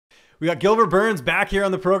We got Gilbert Burns back here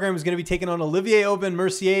on the program. He's going to be taking on Olivier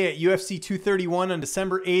Aubin-Mercier at UFC 231 on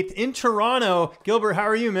December 8th in Toronto. Gilbert, how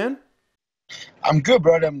are you, man? I'm good,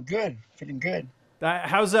 brother. I'm good. Feeling good.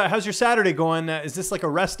 How's your Saturday going? Is this like a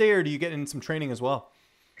rest day, or do you get in some training as well?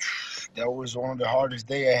 That was one of the hardest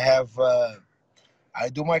day I have. I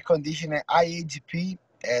do my conditioning at IAGP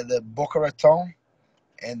at the Boca Raton,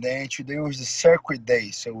 and then today was the circuit day.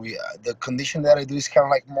 So the condition that I do is kind of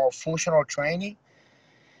like more functional training.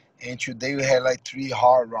 And today we had like 3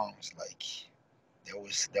 hard rounds. Like that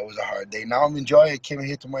was a hard day. Now I'm enjoying. I came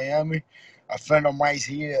here to Miami. A friend of mine is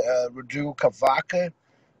here, Rodrigo Cavaca.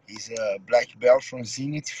 He's a black belt from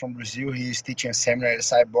Zenit from Brazil. He's teaching a seminar at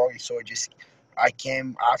Cyborg. So I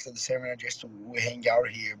came after the seminar just to hang out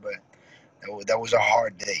here. But that was a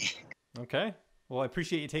hard day. Okay. Well, I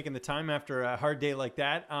appreciate you taking the time after a hard day like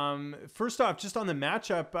that. First off, just on the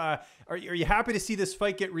matchup, are you happy to see this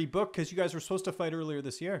fight get rebooked? Because you guys were supposed to fight earlier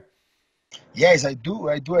this year. Yes, I do.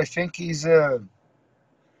 I do. I think he's a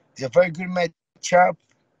very good matchup.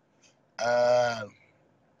 Uh,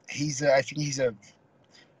 I think he's a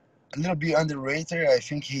little bit underrated. I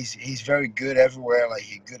think he's very good everywhere. Like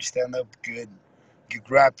he good stand up, good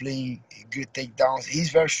grappling, good takedowns. He's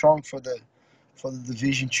very strong for the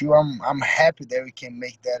division too. I'm happy that we can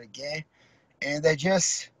make that again, and that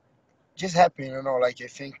just happened. Like I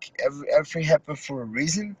think everything happened for a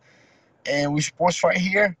reason, and we supposed to fight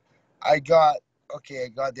here. I got I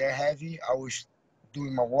got there heavy. I was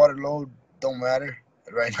doing my water load. Don't matter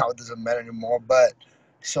right now. It doesn't matter anymore. But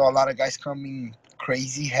saw a lot of guys coming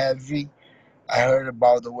crazy heavy. I heard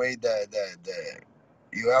about the way the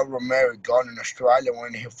Yoel Romero got in Australia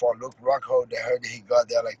when he fought Luke Rockhold. I heard that he got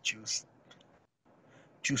there like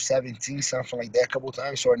 217, something like that, a couple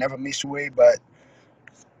times. So I never missed weight, but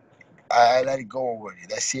I let it go already.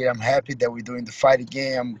 That's it. I'm happy that we're doing the fight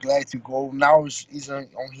again. I'm glad to go. Now he's in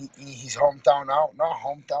his hometown now. Not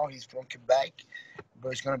hometown, he's from Quebec, but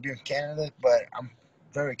it's going to be in Canada. But I'm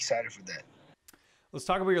very excited for that. Let's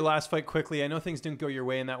talk about your last fight quickly. I know things didn't go your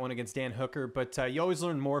way in that one against Dan Hooker, but you always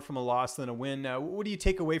learn more from a loss than a win. What do you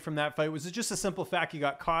take away from that fight? Was it just a simple fact you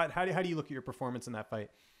got caught? How do you look at your performance in that fight?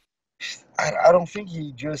 I don't think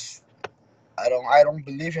I don't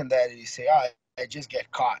believe in that. You say, I just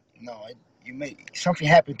get caught. No, you make something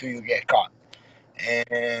happen to you, get caught.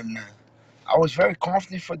 And I was very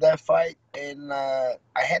confident for that fight, and I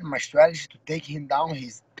had my strategy to take him down.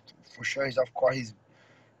 He's for sure. He's of course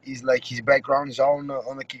he's like his background is all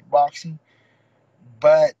on the kickboxing.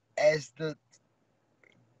 But as the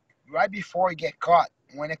right before I get caught,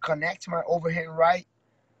 when I connect my overhand right,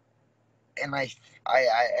 and I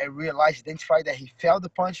realized, identified that he felt the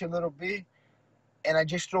punch a little bit, and I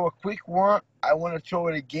just throw a quick one. I want to throw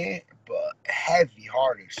it again, but heavy,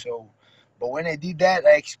 harder. So, but when I did that,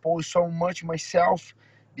 I exposed so much myself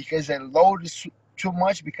because I loaded too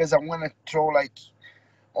much because I want to throw like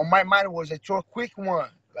on my mind was I throw a quick one,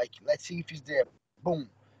 like let's see if it's there, boom,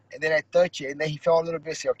 and then I touch it, and then he felt a little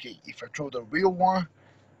bit. Say, okay, if I throw the real one,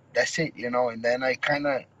 that's it. And then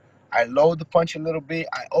I load the punch a little bit.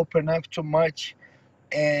 I open up too much,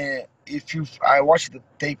 and I watched the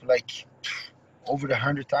tape like over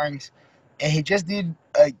 100 times, and he just did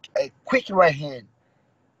a quick right hand.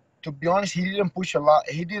 To be honest, he didn't push a lot.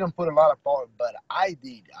 He didn't put a lot of power, but I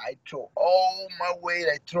did. I throw all my weight.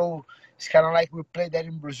 I throw. It's kind of like we played that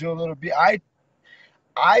in Brazil a little bit. I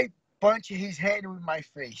punched his head with my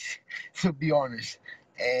face, to be honest.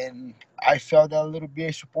 And I felt that a little bit.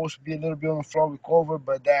 It's supposed to be a little bit on the floor recover,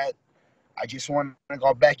 but that I just want to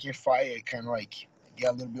go back and fight. I kind of like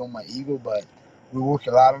get a little bit on my ego, but we work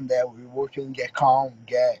a lot on that. We work on get calm,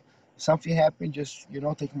 get something happen, just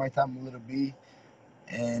take my time a little bit.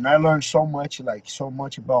 And I learned so much, like so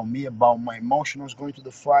much about me, about my emotions going to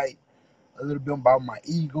the fight, a little bit about my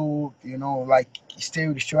ego, like stay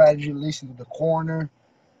with the strategy, listen to the corner,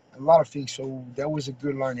 a lot of things. So that was a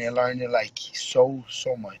good learning. I learned it like so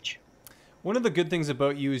much. One of the good things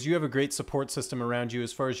about you is you have a great support system around you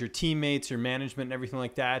as far as your teammates, your management, and everything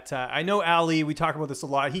like that. I know Ali, we talk about this a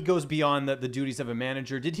lot. He goes beyond the duties of a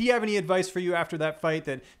manager. Did he have any advice for you after that fight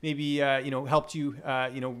that maybe, helped you,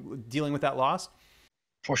 dealing with that loss?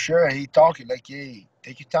 For sure, he talking like, hey,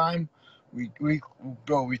 take your time. We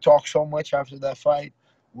talked so much after that fight.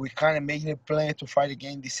 We kind of made a plan to fight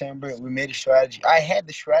again in December. We made a strategy. I had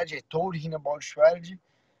the strategy. I told him about the strategy.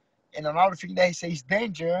 And another thing that he says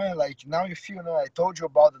danger, like now you feel, I told you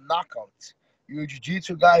about the knockouts. You're a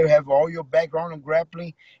jiu-jitsu guy, you have all your background in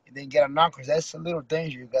grappling, and then get a knockout. That's a little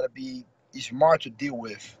danger. You got to be smart to deal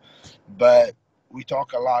with. But we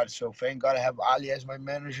talk a lot, so thank God I have Ali as my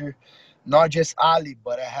manager. Not just Ali,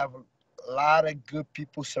 but I have a lot of good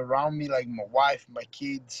people surround me, like my wife, my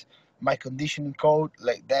kids, my conditioning coach,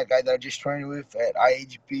 like that guy that I just trained with at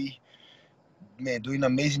IAGP, man, doing an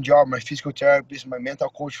amazing job. My physical therapist, my mental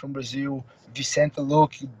coach from Brazil, Vicente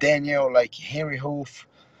Luke, Daniel, like Henry Hoof,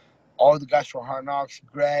 all the guys from Hard Knocks,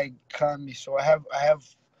 Greg, Kami. So I have,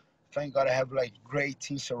 thank God, I have like great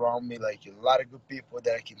teams around me, like a lot of good people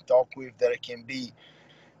that I can talk with, that I can be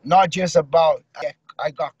not just about I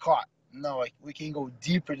got caught. No, like we can go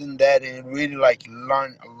deeper than that and really like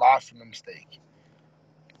learn a lot from the mistake.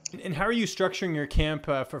 And how are you structuring your camp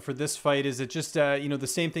for this fight? Is it just the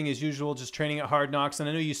same thing as usual, just training at Hard Knocks? And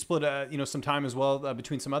I know you split some time as well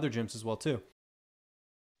between some other gyms as well too.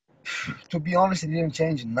 To be honest, it didn't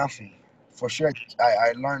change nothing. For sure,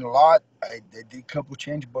 I learned a lot. I did a couple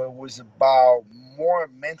changes, but it was about more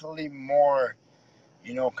mentally, more,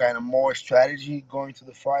 kind of more strategy going to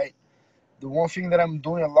the fight. The one thing that I'm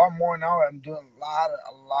doing a lot more now, I'm doing a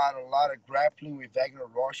lot of grappling with Wagner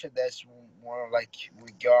Rocha. That's one of, like,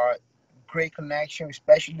 we got great connection,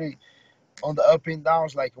 especially on the up and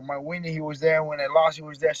downs. Like on my winning, he was there. When I lost, he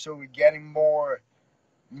was there. So we're getting more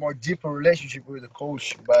deeper relationship with the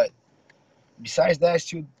coach. But besides that,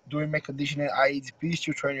 still doing my conditioning at IEDP,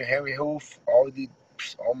 still training Harry Hoof, all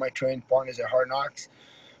my training partners at Hard Knocks,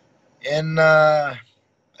 and I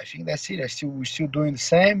think that's it. We're still doing the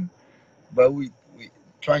same, but we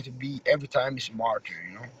trying to be every time smarter.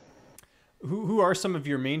 Who are some of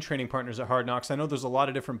your main training partners at Hard Knocks? I know there's a lot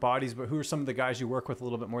of different bodies, but who are some of the guys you work with a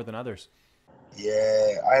little bit more than others?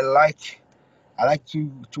 Yeah, I like to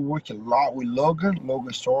work a lot with Logan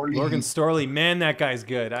Storley. Logan Storley, man, that guy's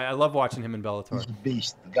good. I love watching him in Bellator. He's a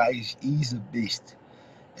beast. The guy he's a beast.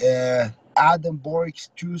 Uh, Adam Borix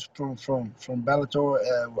too from Bellator.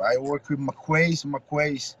 I work with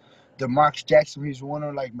McQuays, the Mark Jackson. He's one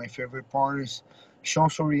of like my favorite partners. Sean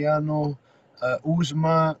Soriano,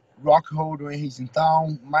 Usman, Rockhold when he's in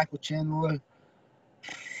town. Michael Chandler,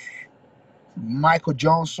 Michael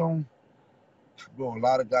Johnson. Bro, a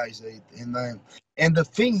lot of guys. And the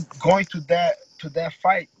thing going to that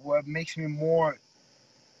fight, what makes me more,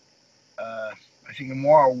 uh, I think,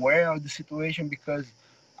 more aware of the situation because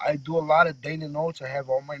I do a lot of daily notes. I have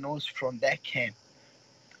all my notes from that camp.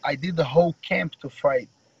 I did the whole camp to fight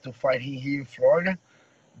him here in Florida.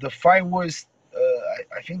 The fight was,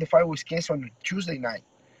 I think the fight was canceled on Tuesday night.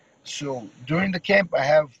 So during the camp, I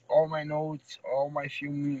have all my notes, all my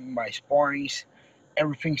filming, my sparrings,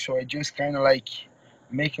 everything. So I just kind of like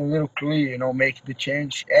make it a little clear, make the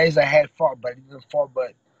change as I had fought, but I didn't fought,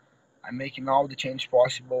 but I'm making all the change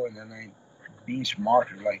possible, and then I being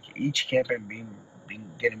smarter. Like each camp, I'm being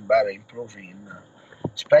getting better, improving, and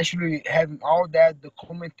especially having all that. The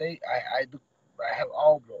commentate, I have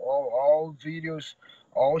all videos,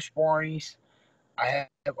 all sparrings. I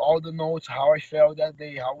have all the notes, how I felt that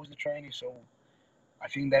day, how was the training. So I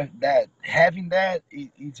think that having that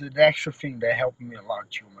is an extra thing that helped me a lot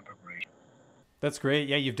too in my preparation. That's great.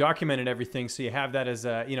 Yeah, you've documented everything, so you have that as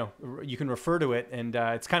you can refer to it, and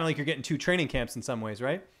it's kind of like you're getting two training camps in some ways,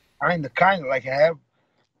 right? Kind of like I have.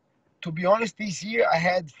 To be honest, this year I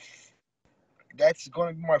had. That's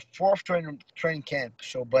gonna be my fourth training camp.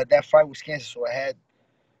 So, but that fight was canceled, so I had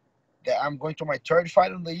that. I'm going to my third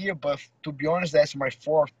fight of the year, but to be honest, that's my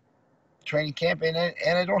fourth training camp, and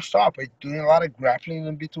I don't stop. I'm doing a lot of grappling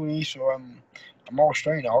in between, so I'm always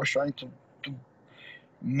training. To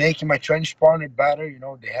making my training partner better.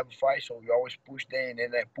 They have a fight, so we always push them, and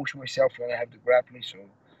then I push myself when I have the grappling. So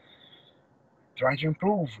trying to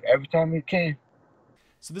improve every time we can.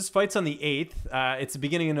 So this fight's on the 8th. It's the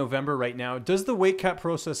beginning of November right now. Does the weight cut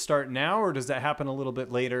process start now, or does that happen a little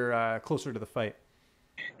bit later, closer to the fight?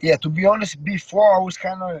 Yeah, to be honest, before I was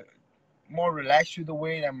kind of more relaxed with the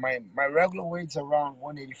weight, and my regular weight's around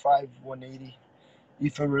 185, 180.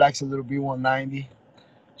 If I relax a little bit, 190.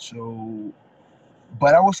 So,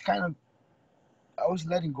 but I was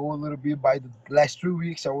letting go a little bit. By the last 3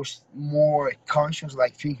 weeks, I was more conscious,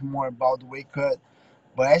 like thinking more about the weight cut.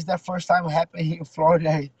 But as that first time happened here in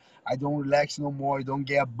Florida, I don't relax no more. I don't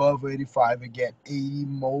get above 85. I get 80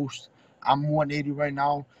 most. I'm 180 right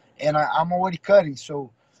now, and I'm already cutting.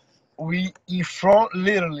 So we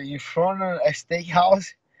literally in front of a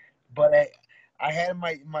steakhouse, but I had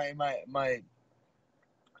my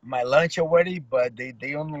lunch already, but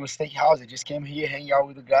they own the steakhouse. I just came here, hang out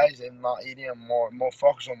with the guys, and not eating. I'm more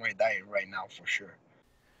focused on my diet right now for sure.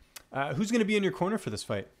 Who's going to be in your corner for this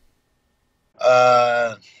fight?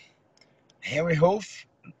 Uh, Henry Hoof,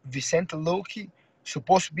 Vicente Luque,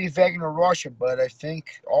 supposed to be Wagner Rocha, but I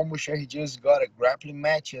think almost sure he just got a grappling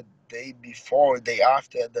match a day before, day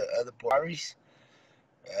after the other Paris.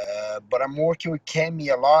 But I'm working with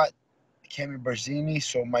Cami a lot, Cami Barzini,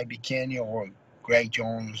 so might be Kenny or Greg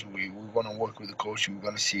Jones. We're gonna work with the coach. We're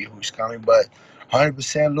gonna see who's coming. But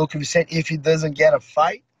 100% Luke Vicente. If he doesn't get a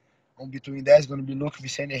fight on between that, it's gonna be Luke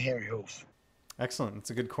Vicente and Henry Hoof. Excellent. That's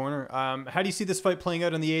a good corner. How do you see this fight playing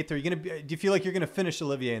out on the 8th? Are you gonna do you feel like you're gonna finish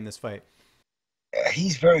Olivier in this fight?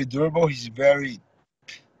 He's very durable. He's very.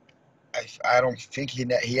 I don't think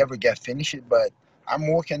he ever get finished, but I'm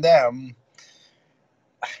working there.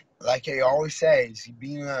 Like I always say, it's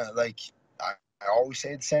being like I always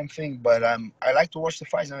say the same thing, but I like to watch the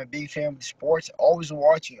fights. I'm a big fan of the sports. Always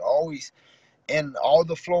watching, always in all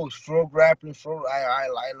the flows, flow grappling, flow. I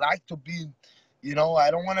like to be, I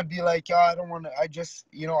don't want to be like, I don't want to. I just,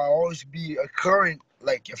 I always be a current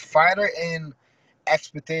like a fighter and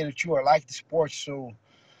spectator too. I like the sport, so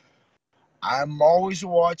I'm always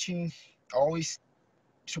watching, always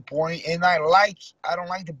supporting, and I don't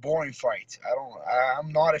like the boring fights.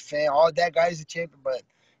 I'm not a fan. Oh, that guy is a champion, but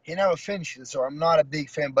he never finishes, so I'm not a big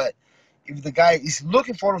fan. But if the guy is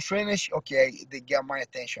looking for a finish, okay, they get my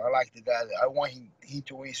attention. I like the guy. I want him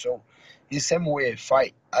to win. So it's the same way I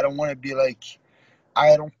fight. I don't want to be like,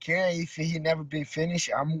 I don't care if he never been finished.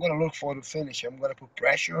 I'm gonna look for the finish. I'm gonna put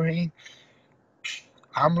pressure on him.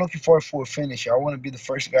 I'm looking for a finish. I want to be the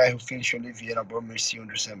first guy who finished Olivier Aubin-Mercier on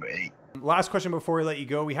December 8th. Last question before we let you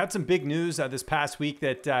go. We had some big news this past week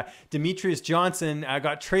that Demetrius Johnson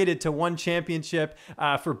got traded to One Championship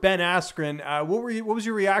for Ben Askren. What was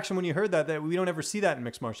your reaction when you heard that we don't ever see that in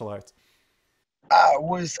mixed martial arts?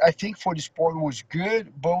 I think for the sport it was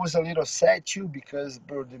good, but it was a little sad too because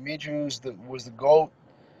bro, Demetrius was the GOAT.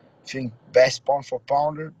 I think best pound for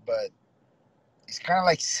pounder, but it's kind of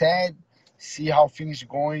like sad. See how things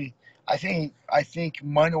going. I think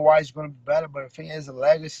money wise is gonna be better, but I think as a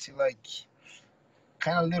legacy, like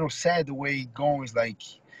kind of a little sad the way he goes. Like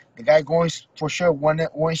the guy going for sure one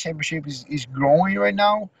championship is growing right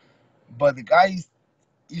now, but the guy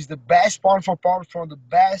is the best pound for pound from the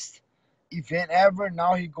best event ever.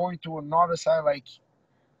 Now he going to another side. Like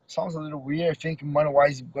sounds a little weird. I think money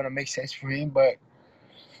wise is gonna make sense for him, but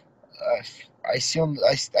uh, I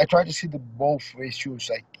try to see the both ways too. It's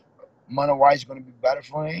like money wise is gonna be better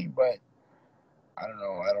for him, but I don't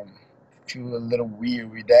know. I don't feel a little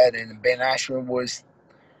weird with that. And Ben Askren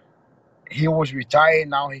he was retired.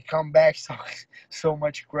 Now he come back. So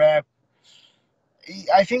much crap.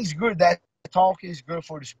 I think it's good. That talk is good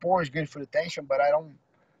for the sport. It's good for the tension. But I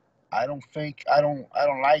don't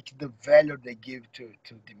like the value they give to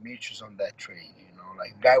Demetrius on that trade.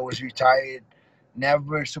 Like guy was retired,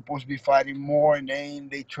 never supposed to be fighting more, and then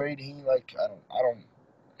they trade him. Like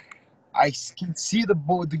I can see the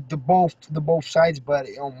both sides, but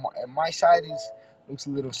on my side looks a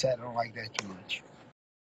little sad. I don't like that too much.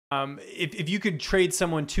 If you could trade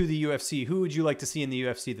someone to the UFC, who would you like to see in the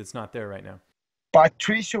UFC that's not there right now?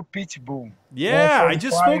 Patricio Pitbull, Yeah, I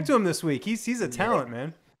just spoke 145. to him this week. He's a Yeah, talent,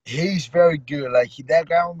 man. he's very good. Like that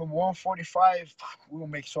guy on the 145 will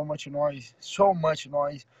make so much noise, so much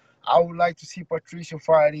noise. I would like to see Patricio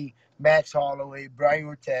fighting Max Holloway, Brian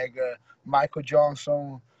Ortega, Michael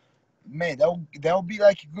Johnson. Man, that'll be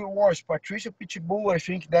like a good wars. Patricia Pitbull, I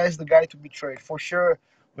think that's the guy to be traded for sure.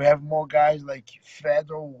 We have more guys like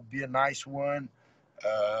Fedor will be a nice one,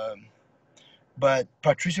 um, but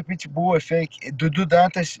Patricia Pitbull, I think Dudu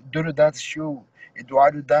Dantas too.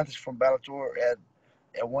 Eduardo Dantas from Bellator at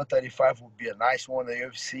 135 would be a nice one in the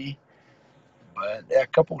UFC. But yeah, a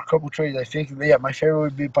couple trades. I think yeah, my favorite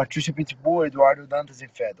would be Patricia Pitbull, Eduardo Dantas,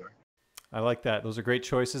 and Fedor. I like that. Those are great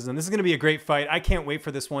choices. And this is going to be a great fight. I can't wait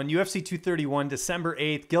for this one. UFC 231, December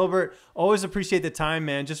 8th. Gilbert, always appreciate the time,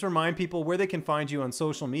 man. Just remind people where they can find you on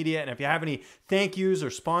social media. And if you have any thank yous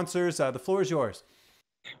or sponsors, the floor is yours.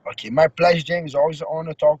 Okay, my pleasure, James. Always an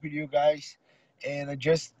honor to talk with you guys, and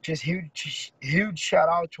just huge shout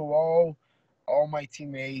out to all my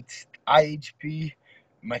teammates, IHP,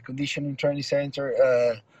 my conditioning training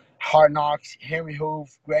center, Hard Knocks, Henry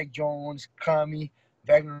Hoof, Greg Jones, Kami,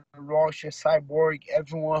 Wagner Rocha, Cyborg,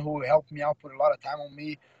 everyone who helped me out, put a lot of time on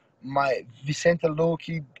me. My Vicente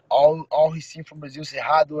Luque, all his team from Brazil,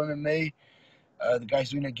 Cerrado MMA. The guy's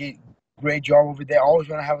doing a great job over there. Always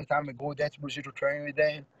when I have a time to go there to Brazil to train with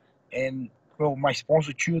them. And bro, my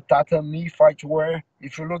sponsor too, Tatami Fightwear.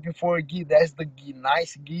 If you're looking for a gi, that's the gi,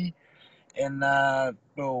 nice gi. And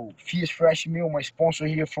bro, Fierce Fresh Meal, my sponsor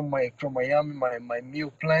here from Miami, my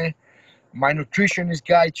meal plan. My nutritionist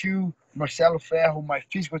guy too, Marcelo Ferro, my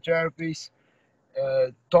physical therapist,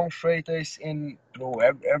 Tom Freitas, and bro,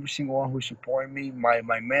 every single one who supported me, my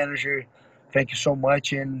manager. Thank you so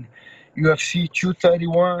much. And UFC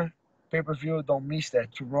 231 pay-per-view, don't miss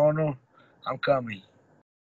that. Toronto, I'm coming.